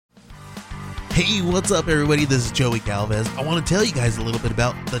Hey, what's up everybody? This is Joey Galvez. I want to tell you guys a little bit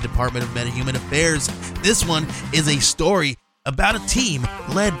about the Department of Meta-Human Affairs. This one is a story about a team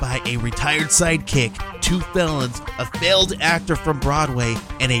led by a retired sidekick, 2 felons, a failed actor from Broadway,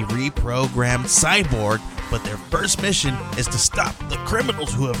 and a reprogrammed cyborg. But their first mission is to stop the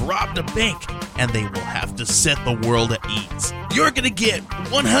criminals who have robbed a bank, and they will have to set the world at ease. You're going to get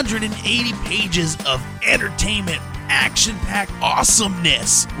 180 pages of entertainment, action-packed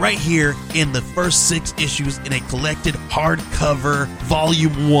awesomeness right here in the first 6 issues in a collected hardcover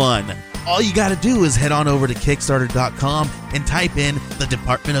volume 1. All you gotta do is head on over to Kickstarter.com and type in the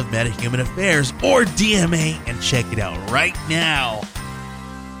Department of Meta-Human Affairs or DMA and check it out right now.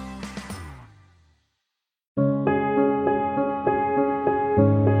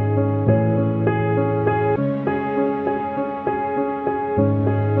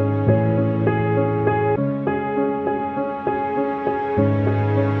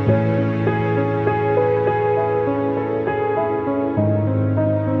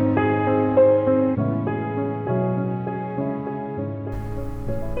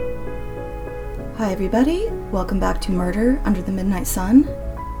 Hi everybody, welcome back to Murder Under the Midnight Sun.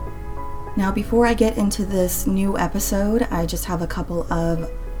 Now before I get into this new episode, I just have a couple of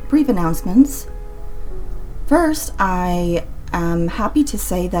brief announcements. First, I am happy to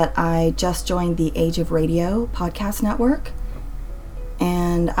say that I just joined the Age of Radio podcast network,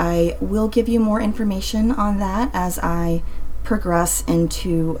 and I will give you more information on that as I progress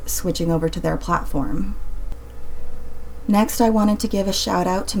into switching over to their platform. Next, I wanted to give a shout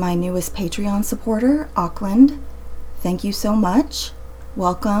out to my newest Patreon supporter, Auckland. Thank you so much.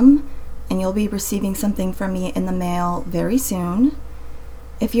 Welcome, and you'll be receiving something from me in the mail very soon.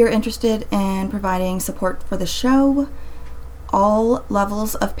 If you're interested in providing support for the show, all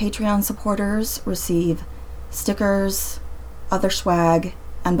levels of Patreon supporters receive stickers, other swag,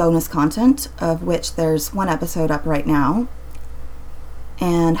 and bonus content, of which there's 1 episode up right now.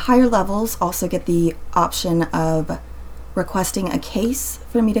 And higher levels also get the option of requesting a case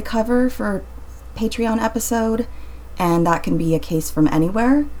for me to cover for Patreon episode, and that can be a case from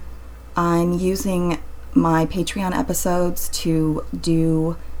anywhere. I'm using my Patreon episodes to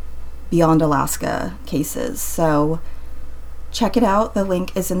do Beyond Alaska cases, so check it out. The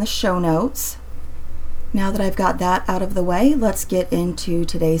link is in the show notes. Now that I've got that out of the way, let's get into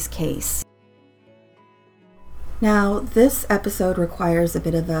today's case. Now, this episode requires a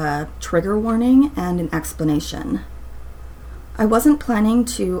bit of a trigger warning and an explanation. I wasn't planning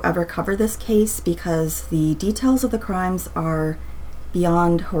to ever cover this case because the details of the crimes are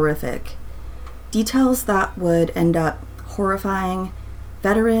beyond horrific. Details that would end up horrifying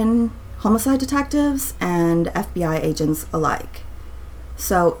veteran homicide detectives and FBI agents alike.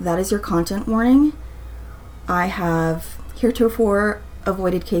 So that is your content warning. I have heretofore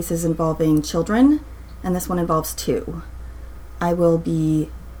avoided cases involving children, and this one involves 2. I will be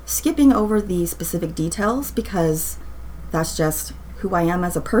skipping over the specific details because that's just who I am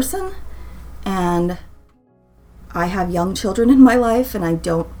as a person, and I have young children in my life and I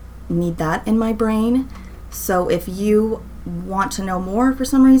don't need that in my brain. So if you want to know more for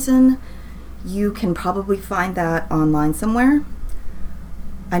some reason, you can probably find that online somewhere.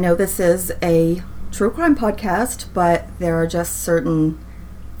 I know this is a true crime podcast, but there are just certain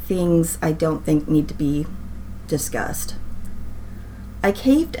things I don't think need to be discussed. I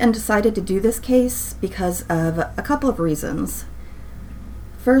caved and decided to do this case because of a couple of reasons.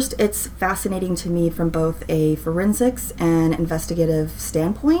 First, it's fascinating to me from both a forensics and investigative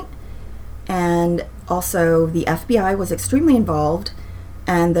standpoint, and also the FBI was extremely involved,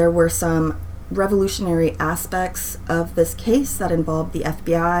 and there were some revolutionary aspects of this case that involved the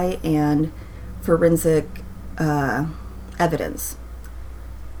FBI and forensic evidence.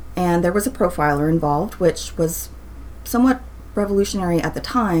 And there was a profiler involved, which was somewhat revolutionary at the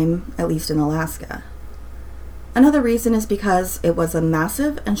time, at least in Alaska. Another reason is because it was a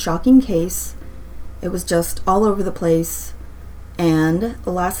massive and shocking case. It was just all over the place. And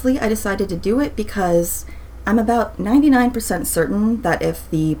lastly, I decided to do it because I'm about 99% certain that if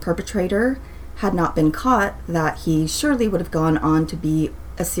the perpetrator had not been caught, that he surely would have gone on to be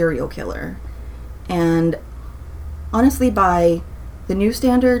a serial killer. And honestly, by the new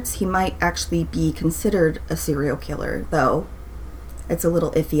standards, he might actually be considered a serial killer, though it's a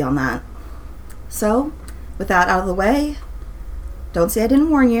little iffy on that. So, with that out of the way, don't say I didn't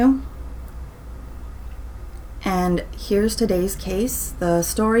warn you. And here's today's case, the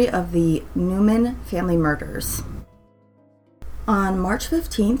story of the Newman family murders. On March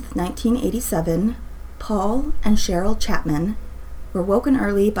 15th, 1987, Paul and Cheryl Chapman were woken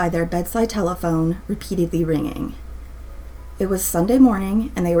early by their bedside telephone repeatedly ringing. It was Sunday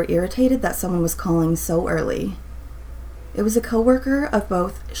morning, and they were irritated that someone was calling so early. It was a coworker of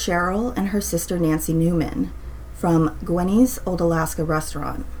both Cheryl and her sister Nancy Newman from Gwenny's Old Alaska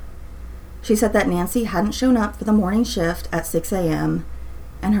restaurant. She said that Nancy hadn't shown up for the morning shift at 6 a.m.,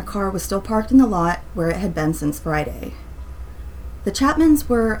 and her car was still parked in the lot where it had been since Friday. The Chapmans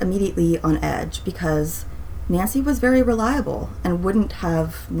were immediately on edge because Nancy was very reliable and wouldn't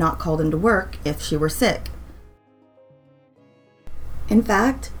have not called into work if she were sick. In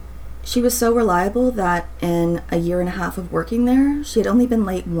fact, she was so reliable that in a year and a half of working there, she had only been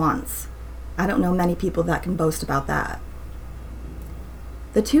late once. I don't know many people that can boast about that.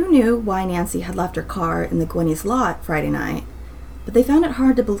 The two knew why Nancy had left her car in the Gwenny's lot Friday night, but they found it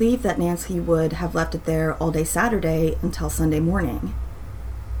hard to believe that Nancy would have left it there all day Saturday until Sunday morning.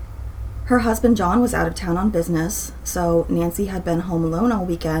 Her husband John was out of town on business, so Nancy had been home alone all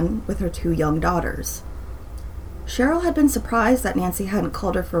weekend with her two young daughters. Cheryl had been surprised that Nancy hadn't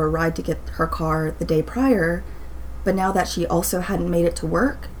called her for a ride to get her car the day prior, but now that she also hadn't made it to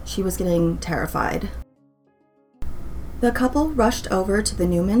work, she was getting terrified. The couple rushed over to the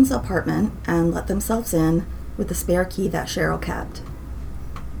Newmans' apartment and let themselves in with the spare key that Cheryl kept.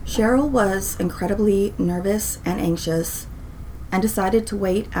 Cheryl was incredibly nervous and anxious and decided to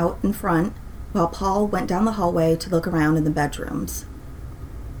wait out in front while Paul went down the hallway to look around in the bedrooms.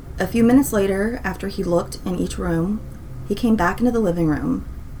 A few minutes later, after he looked in each room, he came back into the living room,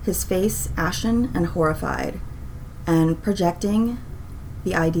 his face ashen and horrified, and projecting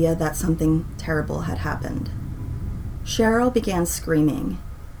the idea that something terrible had happened. Cheryl began screaming.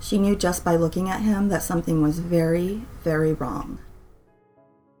 She knew just by looking at him that something was very, very wrong.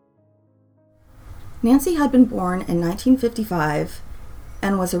 Nancy had been born in 1955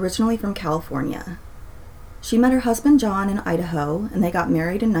 and was originally from California. She met her husband John in Idaho, and they got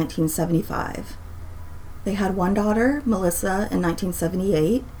married in 1975. They had one daughter, Melissa, in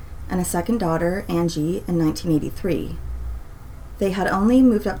 1978, and a second daughter, Angie, in 1983. They had only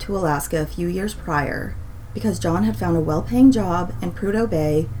moved up to Alaska a few years prior, because John had found a well-paying job in Prudhoe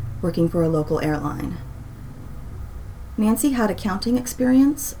Bay working for a local airline. Nancy had accounting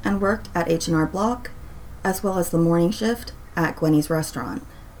experience and worked at H&R Block, as well as the morning shift at Gwenny's restaurant.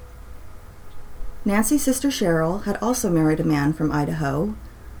 Nancy's sister Cheryl had also married a man from Idaho,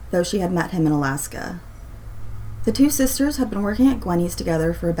 though she had met him in Alaska. The two sisters had been working at Gwenny's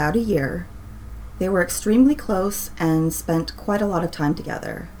together for about a year. They were extremely close and spent quite a lot of time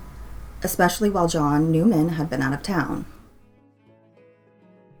together, especially while John Newman had been out of town.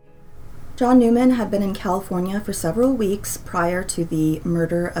 John Newman had been in California for several weeks prior to the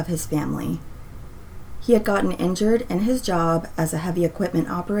murder of his family. He had gotten injured in his job as a heavy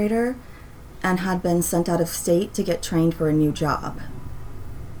equipment operator and had been sent out of state to get trained for a new job.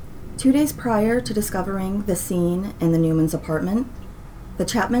 2 days prior to discovering the scene in the Newmans' apartment, the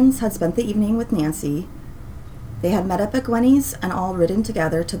Chapmans had spent the evening with Nancy. They had met up at Gwenny's and all ridden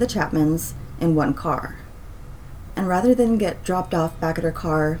together to the Chapmans in one car. And rather than get dropped off back at her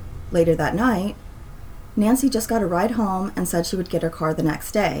car later that night, Nancy just got a ride home and said she would get her car the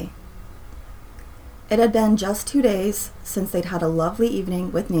next day. It had been just 2 days since they'd had a lovely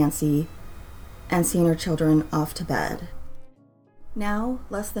evening with Nancy and seen her children off to bed. Now,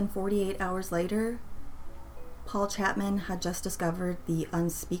 less than 48 hours later, Paul Chapman had just discovered the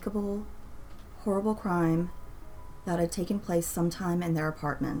unspeakable, horrible crime that had taken place sometime in their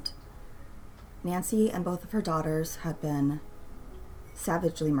apartment. Nancy and both of her daughters had been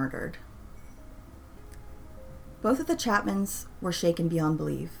savagely murdered. Both of the Chapmans were shaken beyond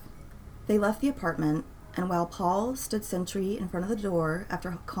belief. They left the apartment, and while Paul stood sentry in front of the door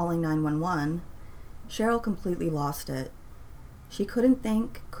after calling 911, Cheryl completely lost it. She couldn't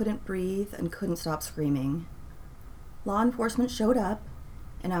think, couldn't breathe, and couldn't stop screaming. Law enforcement showed up,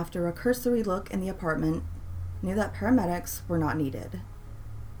 and after a cursory look in the apartment, knew that paramedics were not needed.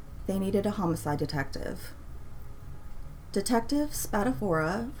 They needed a homicide detective. Detective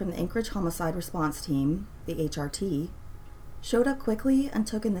Spadafora from the Anchorage Homicide Response Team, the HRT, showed up quickly and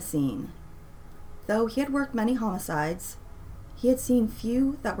took in the scene. Though he had worked many homicides, he had seen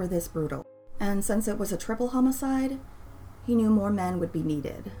few that were this brutal. And since it was a triple homicide, he knew more men would be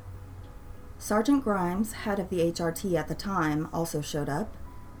needed. Sergeant Grimes, head of the HRT at the time, also showed up,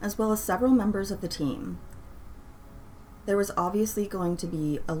 as well as several members of the team. There was obviously going to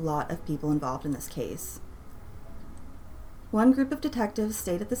be a lot of people involved in this case. One group of detectives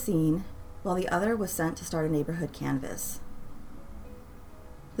stayed at the scene, while the other was sent to start a neighborhood canvass.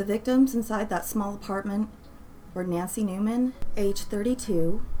 The victims inside that small apartment were Nancy Newman, age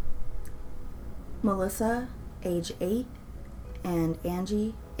 32, Melissa, age 8, and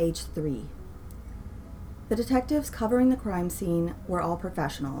Angie, age 3. The detectives covering the crime scene were all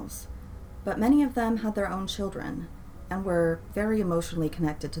professionals, but many of them had their own children and were very emotionally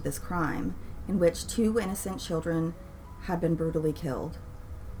connected to this crime, in which 2 innocent children had been brutally killed.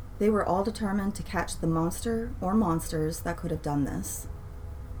 They were all determined to catch the monster or monsters that could have done this.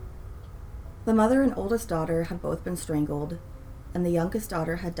 The mother and oldest daughter had both been strangled, and the youngest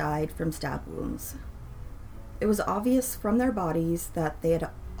daughter had died from stab wounds. It was obvious from their bodies that they had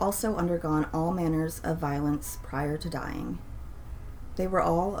also undergone all manners of violence prior to dying. They were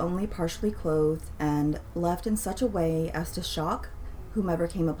all only partially clothed and left in such a way as to shock whomever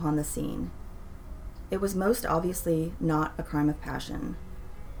came upon the scene. It was most obviously not a crime of passion.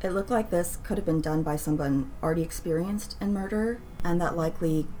 It looked like this could have been done by someone already experienced in murder and that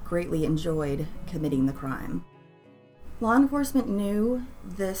likely greatly enjoyed committing the crime. Law enforcement knew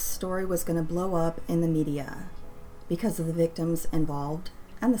this story was going to blow up in the media because of the victims involved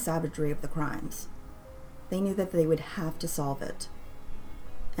and the savagery of the crimes. They knew that they would have to solve it.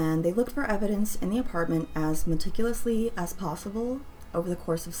 And they looked for evidence in the apartment as meticulously as possible over the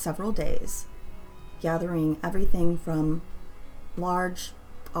course of several days, gathering everything from large,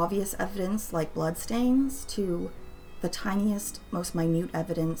 obvious evidence like bloodstains to the tiniest, most minute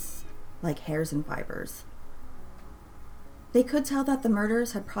evidence like hairs and fibers. They could tell that the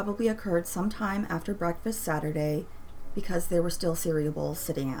murders had probably occurred sometime after breakfast Saturday because there were still cereal bowls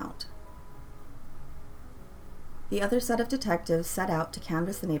sitting out. The other set of detectives set out to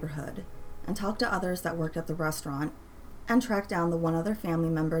canvass the neighborhood and talk to others that worked at the restaurant and track down the one other family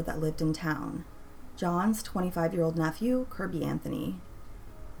member that lived in town, John's 25-year-old nephew, Kirby Anthony.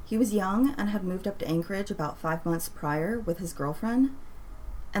 He was young and had moved up to Anchorage about 5 months prior with his girlfriend,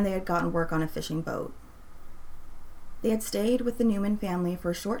 and they had gotten work on a fishing boat. They had stayed with the Newman family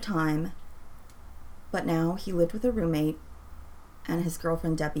for a short time, but now he lived with a roommate, and his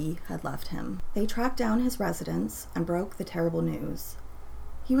girlfriend Debbie had left him. They tracked down his residence and broke the terrible news.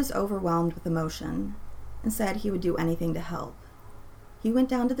 He was overwhelmed with emotion and said he would do anything to help. He went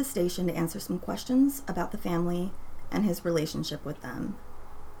down to the station to answer some questions about the family and his relationship with them.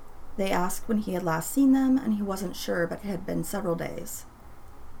 They asked when he had last seen them, and he wasn't sure, but it had been several days.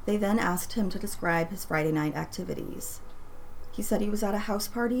 They then asked him to describe his Friday night activities. He said he was at a house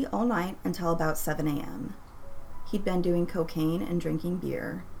party all night until about 7 a.m. He'd been doing cocaine and drinking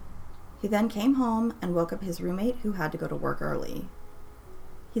beer. He then came home and woke up his roommate, who had to go to work early.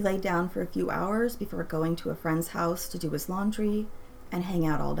 He laid down for a few hours before going to a friend's house to do his laundry and hang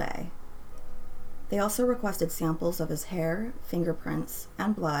out all day. They also requested samples of his hair, fingerprints,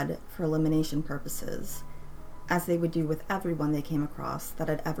 and blood for elimination purposes, as they would do with everyone they came across that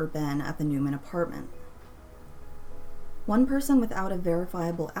had ever been at the Newman apartment. One person without a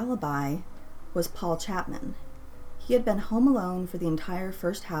verifiable alibi was Paul Chapman. He had been home alone for the entire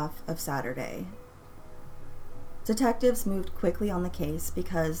first half of Saturday. Detectives moved quickly on the case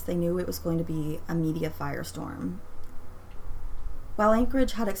because they knew it was going to be a media firestorm. While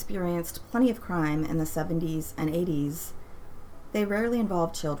Anchorage had experienced plenty of crime in the 70s and 80s, they rarely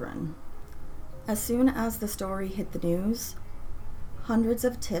involved children. As soon as the story hit the news, hundreds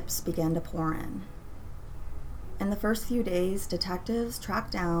of tips began to pour in. In the first few days, detectives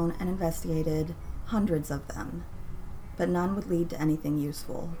tracked down and investigated hundreds of them, but none would lead to anything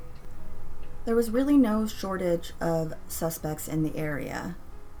useful. There was really no shortage of suspects in the area.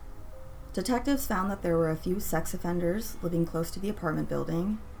 Detectives found that there were a few sex offenders living close to the apartment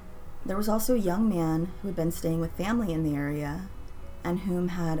building. There was also a young man who had been staying with family in the area and whom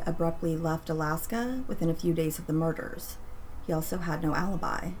had abruptly left Alaska within a few days of the murders. He also had no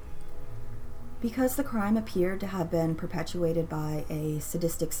alibi. Because the crime appeared to have been perpetuated by a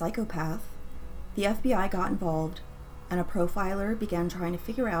sadistic psychopath, the FBI got involved and a profiler began trying to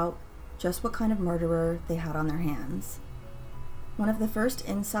figure out just what kind of murderer they had on their hands. One of the first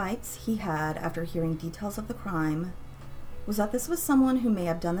insights he had after hearing details of the crime was that this was someone who may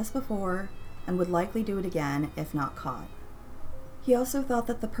have done this before and would likely do it again if not caught. He also thought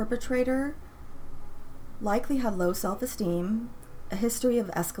that the perpetrator likely had low self-esteem, a history of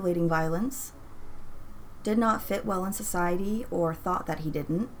escalating violence, did not fit well in society or thought that he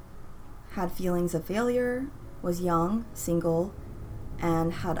didn't, had feelings of failure, was young, single,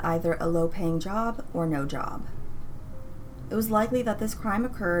 and had either a low-paying job or no job. It was likely that this crime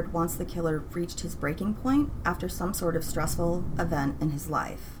occurred once the killer reached his breaking point after some sort of stressful event in his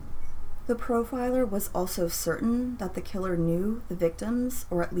life. The profiler was also certain that the killer knew the victims,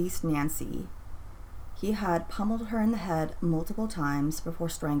 or at least Nancy. He had pummeled her in the head multiple times before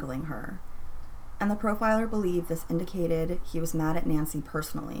strangling her, and the profiler believed this indicated he was mad at Nancy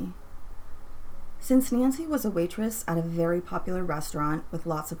personally. Since Nancy was a waitress at a very popular restaurant with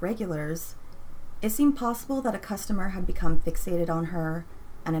lots of regulars, It seemed possible that a customer had become fixated on her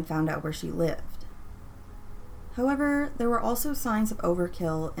and had found out where she lived. However, there were also signs of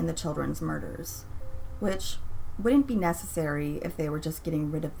overkill in the children's murders, which wouldn't be necessary if they were just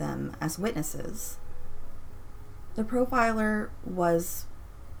getting rid of them as witnesses. The profiler was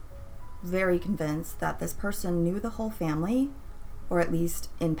very convinced that this person knew the whole family, or at least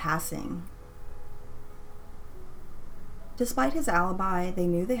in passing. Despite his alibi, they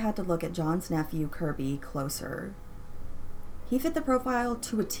knew they had to look at John's nephew, Kirby, closer. He fit the profile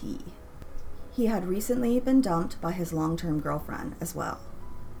to a T. He had recently been dumped by his long-term girlfriend as well.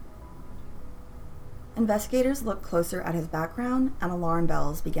 Investigators looked closer at his background and alarm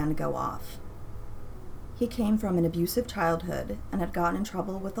bells began to go off. He came from an abusive childhood and had gotten in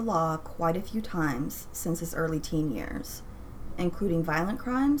trouble with the law quite a few times since his early teen years, including violent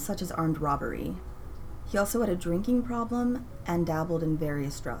crimes such as armed robbery. He also had a drinking problem and dabbled in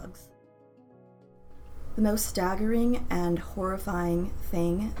various drugs. The most staggering and horrifying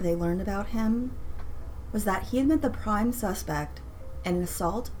thing they learned about him was that he had been the prime suspect in an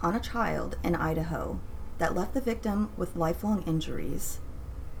assault on a child in Idaho that left the victim with lifelong injuries.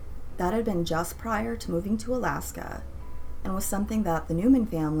 That had been just prior to moving to Alaska and was something that the Newman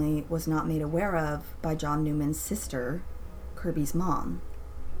family was not made aware of by John Newman's sister, Kirby's mom,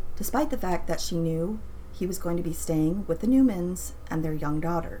 despite the fact that she knew he was going to be staying with the Newmans and their young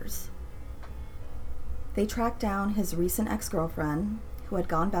daughters. They tracked down his recent ex-girlfriend, who had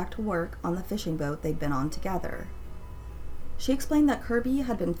gone back to work on the fishing boat they'd been on together. She explained that Kirby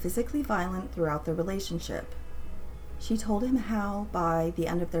had been physically violent throughout their relationship. She told him how, by the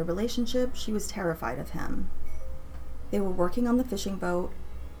end of their relationship, she was terrified of him. They were working on the fishing boat,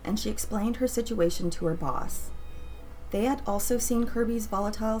 and she explained her situation to her boss. They had also seen Kirby's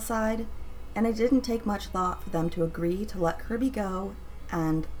volatile side, and it didn't take much thought for them to agree to let Kirby go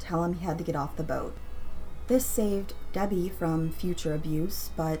and tell him he had to get off the boat. This saved Debbie from future abuse,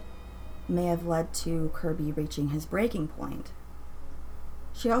 but may have led to Kirby reaching his breaking point.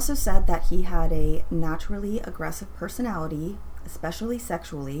 She also said that he had a naturally aggressive personality, especially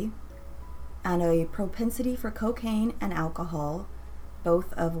sexually, and a propensity for cocaine and alcohol,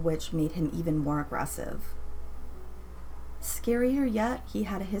 both of which made him even more aggressive. Scarier yet, he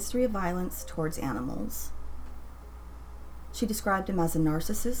had a history of violence towards animals. She described him as a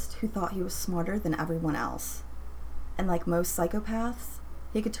narcissist who thought he was smarter than everyone else, and like most psychopaths,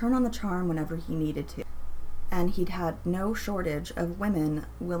 he could turn on the charm whenever he needed to, and he'd had no shortage of women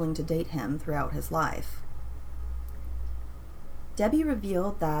willing to date him throughout his life. Debbie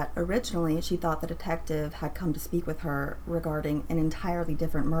revealed that originally she thought the detective had come to speak with her regarding an entirely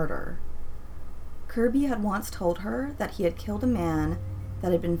different murder. Kirby had once told her that he had killed a man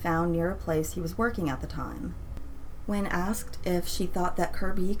that had been found near a place he was working at the time. When asked if she thought that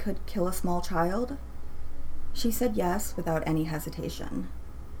Kirby could kill a small child, she said yes without any hesitation.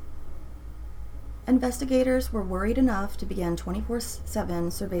 Investigators were worried enough to begin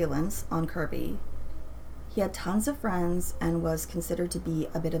 24/7 surveillance on Kirby. He had tons of friends and was considered to be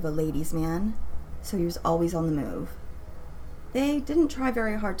a bit of a ladies' man, so he was always on the move. They didn't try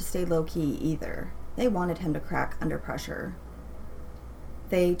very hard to stay low-key either. They wanted him to crack under pressure.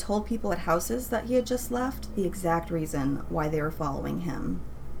 They told people at houses that he had just left the exact reason why they were following him.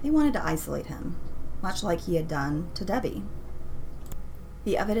 They wanted to isolate him, much like he had done to Debbie.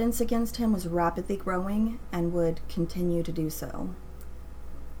 The evidence against him was rapidly growing and would continue to do so.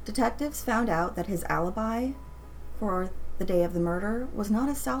 Detectives found out that his alibi for the day of the murder was not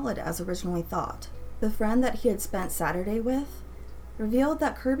as solid as originally thought. The friend that he had spent Saturday with revealed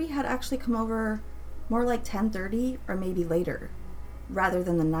that Kirby had actually come over more like 10:30 or maybe later, rather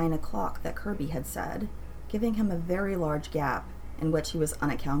than the 9 o'clock that Kirby had said, giving him a very large gap in which he was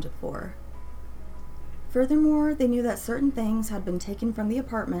unaccounted for. Furthermore, they knew that certain things had been taken from the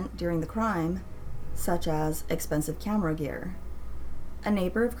apartment during the crime, such as expensive camera gear. A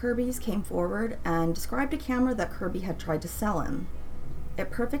neighbor of Kirby's came forward and described a camera that Kirby had tried to sell him.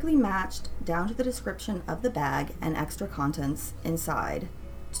 It perfectly matched, down to the description of the bag and extra contents inside,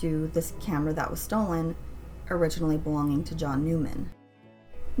 to this camera that was stolen, originally belonging to John Newman.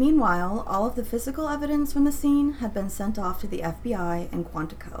 Meanwhile, all of the physical evidence from the scene had been sent off to the FBI and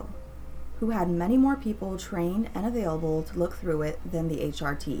Quantico, who had many more people trained and available to look through it than the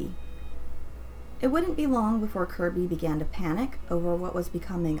HRT. It wouldn't be long before Kirby began to panic over what was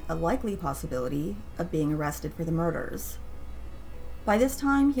becoming a likely possibility of being arrested for the murders. By this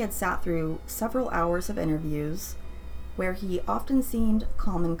time, he had sat through several hours of interviews, where he often seemed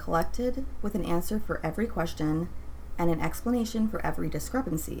calm and collected, with an answer for every question and an explanation for every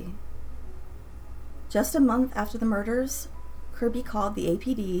discrepancy. Just a month after the murders, Kirby called the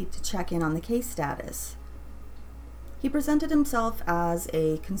APD to check in on the case status. He presented himself as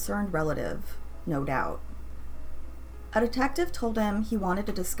a concerned relative, no doubt. A detective told him he wanted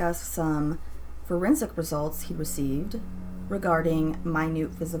to discuss some forensic results he'd received regarding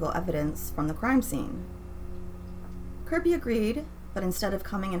minute physical evidence from the crime scene. Kirby agreed, but instead of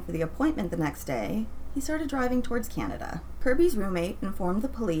coming in for the appointment the next day, he started driving towards Canada. Kirby's roommate informed the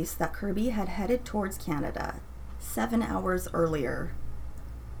police that Kirby had headed towards Canada 7 hours earlier.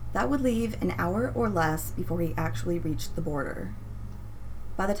 That would leave an hour or less before he actually reached the border.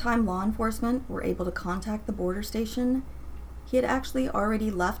 By the time law enforcement were able to contact the border station, he had actually already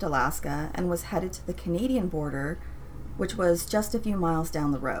left Alaska and was headed to the Canadian border, which was just a few miles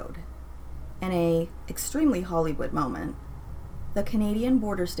down the road. In an extremely Hollywood moment, the Canadian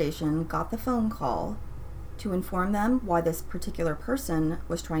border station got the phone call to inform them why this particular person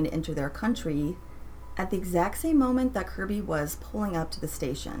was trying to enter their country at the exact same moment that Kirby was pulling up to the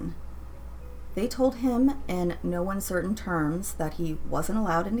station. They told him in no uncertain terms that he wasn't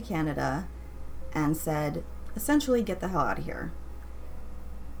allowed into Canada and said, essentially, get the hell out of here.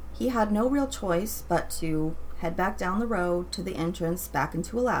 He had no real choice but to head back down the road to the entrance back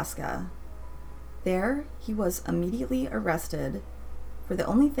into Alaska. There, he was immediately arrested for the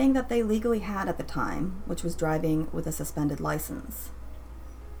only thing that they legally had at the time, which was driving with a suspended license.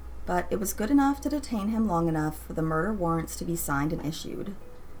 But it was good enough to detain him long enough for the murder warrants to be signed and issued.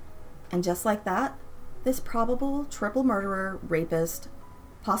 And just like that, this probable triple murderer, rapist,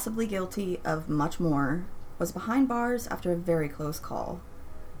 possibly guilty of much more, was behind bars after a very close call.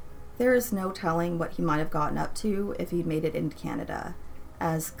 There is no telling what he might have gotten up to if he'd made it into Canada,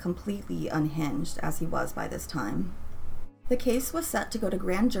 as completely unhinged as he was by this time. The case was set to go to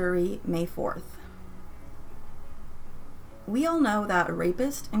grand jury May 4th. We all know that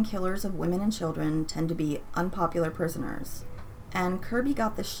rapists and killers of women and children tend to be unpopular prisoners, and Kirby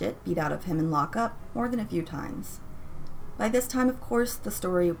got the shit beat out of him in lockup more than a few times. By this time, of course, the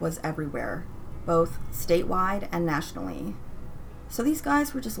story was everywhere, both statewide and nationally. So these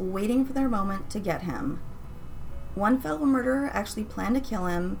guys were just waiting for their moment to get him. One fellow murderer actually planned to kill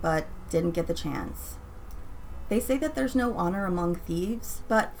him, but didn't get the chance. They say that there's no honor among thieves,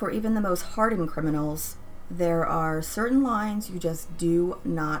 but for even the most hardened criminals, there are certain lines you just do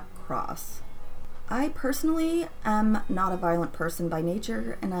not cross. I personally am not a violent person by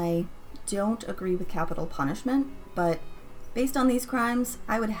nature, and I don't agree with capital punishment, but based on these crimes,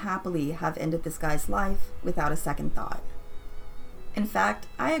 I would happily have ended this guy's life without a second thought. In fact,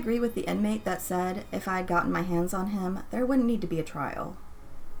 I agree with the inmate that said if I had gotten my hands on him, there wouldn't need to be a trial.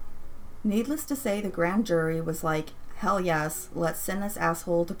 Needless to say, the grand jury was like, hell yes, let's send this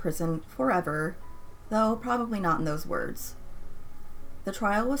asshole to prison forever, though probably not in those words. The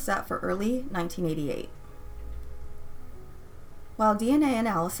trial was set for early 1988. While DNA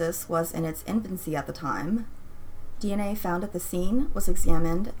analysis was in its infancy at the time, DNA found at the scene was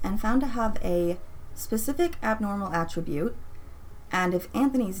examined and found to have a specific abnormal attribute, and if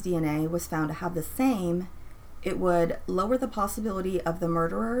Anthony's DNA was found to have the same, it would lower the possibility of the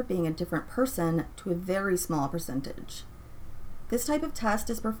murderer being a different person to a very small percentage. This type of test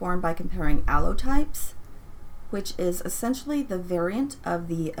is performed by comparing allotypes, which is essentially the variant of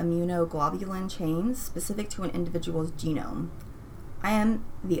the immunoglobulin chains specific to an individual's genome. I am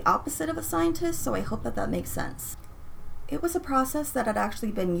the opposite of a scientist, so I hope that makes sense. It was a process that had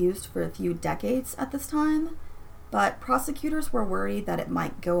actually been used for a few decades at this time, but prosecutors were worried that it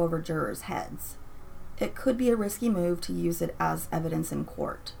might go over jurors' heads. It could be a risky move to use it as evidence in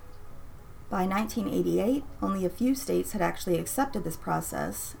court. By 1988, only a few states had actually accepted this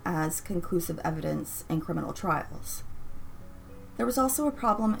process as conclusive evidence in criminal trials. There was also a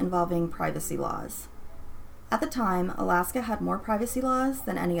problem involving privacy laws. At the time, Alaska had more privacy laws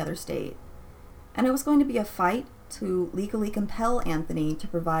than any other state, and it was going to be a fight to legally compel Anthony to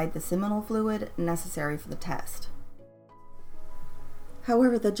provide the seminal fluid necessary for the test.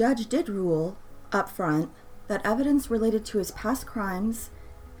 However, the judge did rule, up front, that evidence related to his past crimes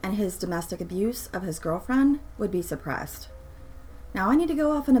and his domestic abuse of his girlfriend would be suppressed. Now, I need to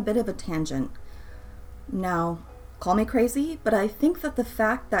go off on a bit of a tangent. Now, call me crazy, but I think that the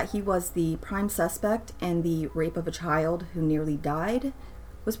fact that he was the prime suspect in the rape of a child who nearly died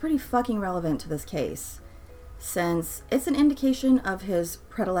was pretty fucking relevant to this case, since it's an indication of his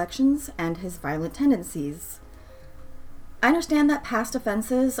predilections and his violent tendencies. I understand that past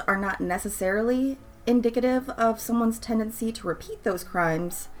offenses are not necessarily indicative of someone's tendency to repeat those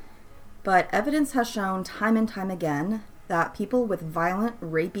crimes, but evidence has shown time and time again that people with violent,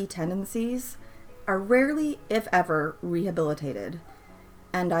 rapey tendencies are rarely, if ever, rehabilitated,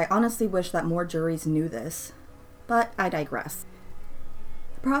 and I honestly wish that more juries knew this, but I digress.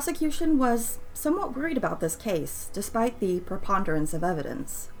 The prosecution was somewhat worried about this case, despite the preponderance of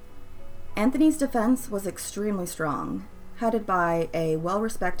evidence. Anthony's defense was extremely strong, headed by a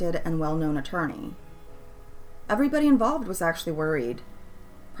well-respected and well-known attorney. Everybody involved was actually worried,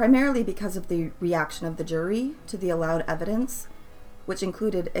 primarily because of the reaction of the jury to the allowed evidence, which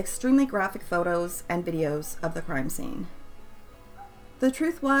included extremely graphic photos and videos of the crime scene. The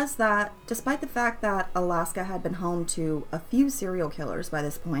truth was that, despite the fact that Alaska had been home to a few serial killers by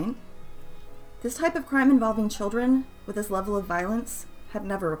this point, this type of crime involving children with this level of violence had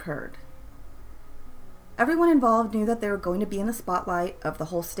never occurred. Everyone involved knew that they were going to be in the spotlight of the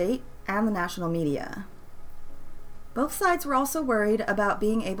whole state and the national media. Both sides were also worried about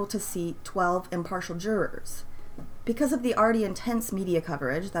being able to seat 12 impartial jurors, because of the already intense media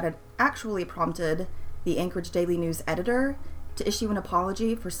coverage that had actually prompted the Anchorage Daily News editor to issue an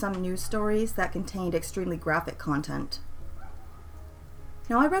apology for some news stories that contained extremely graphic content.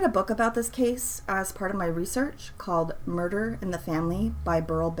 Now, I read a book about this case as part of my research called Murder in the Family by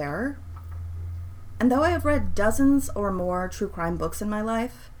Burl Barer. And though I have read dozens or more true crime books in my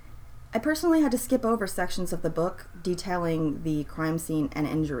life, I personally had to skip over sections of the book detailing the crime scene and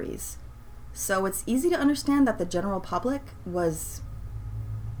injuries. So it's easy to understand that the general public was,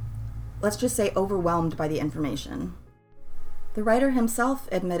 let's just say, overwhelmed by the information. The writer himself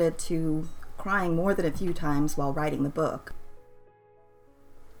admitted to crying more than a few times while writing the book.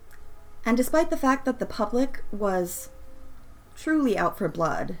 And despite the fact that the public was truly out for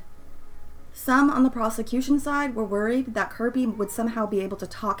blood, some on the prosecution side were worried that Kirby would somehow be able to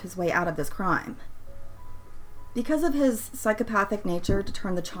talk his way out of this crime. Because of his psychopathic nature to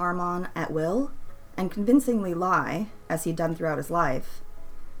turn the charm on at will and convincingly lie, as he'd done throughout his life,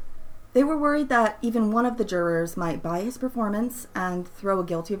 they were worried that even one of the jurors might buy his performance and throw a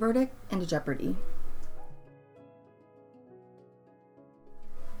guilty verdict into jeopardy.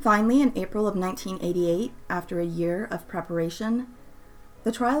 Finally, in April of 1988, after a year of preparation,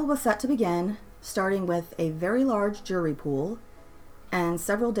 the trial was set to begin, starting with a very large jury pool and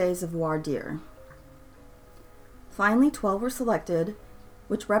several days of voir dire. Finally, 12 were selected,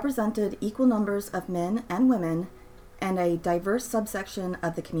 which represented equal numbers of men and women and a diverse subsection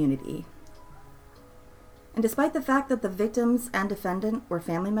of the community. And despite the fact that the victims and defendant were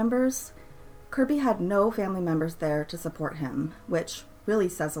family members, Kirby had no family members there to support him, which really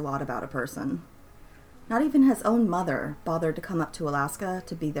says a lot about a person. Not even his own mother bothered to come up to Alaska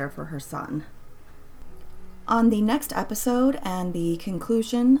to be there for her son. On the next episode and the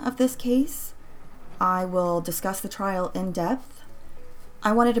conclusion of this case, I will discuss the trial in depth.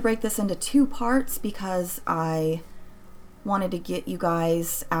 I wanted to break this into 2 parts because I wanted to get you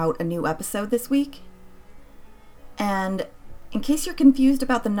guys out a new episode this week. And in case you're confused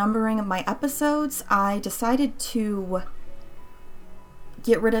about the numbering of my episodes, I decided to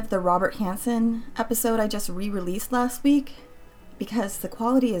get rid of the Robert Hansen episode I just re-released last week because the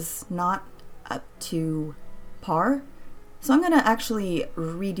quality is not up to par. So I'm going to actually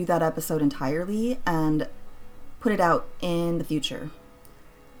redo that episode entirely and put it out in the future.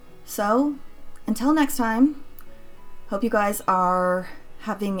 So, until next time, hope you guys are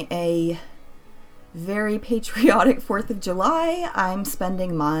having a very patriotic 4th of July. I'm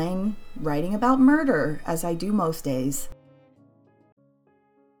spending mine writing about murder, as I do most days.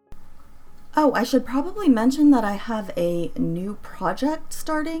 Oh, I should probably mention that I have a new project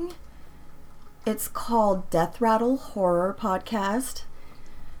starting. It's called Death Rattle Horror Podcast.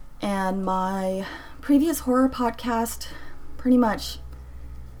 And my previous horror podcast pretty much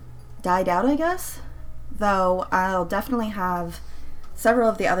died out, I guess. Though I'll definitely have several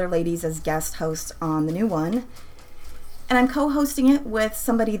of the other ladies as guest hosts on the new one. And I'm co-hosting it with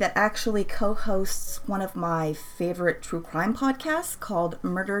somebody that actually co-hosts one of my favorite true crime podcasts called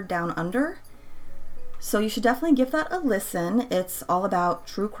Murder Down Under. So you should definitely give that a listen. It's all about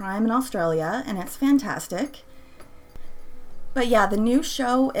true crime in Australia, and it's fantastic. But yeah, the new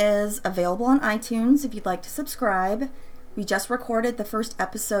show is available on iTunes if you'd like to subscribe. We just recorded the first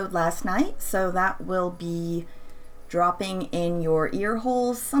episode last night, so that will be dropping in your ear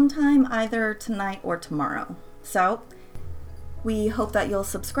holes sometime either tonight or tomorrow. So we hope that you'll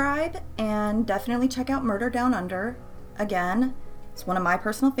subscribe and definitely check out Murder Down Under. Again, it's one of my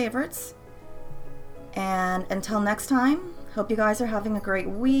personal favorites. And until next time, hope you guys are having a great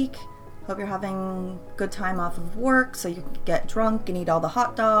week. Hope you're having a good time off of work so you can get drunk and eat all the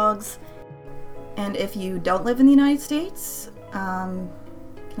hot dogs. And if you don't live in the United States, can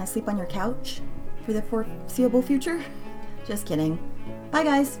I sleep on your couch for the foreseeable future? Just kidding. Bye,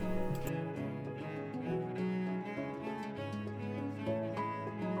 guys.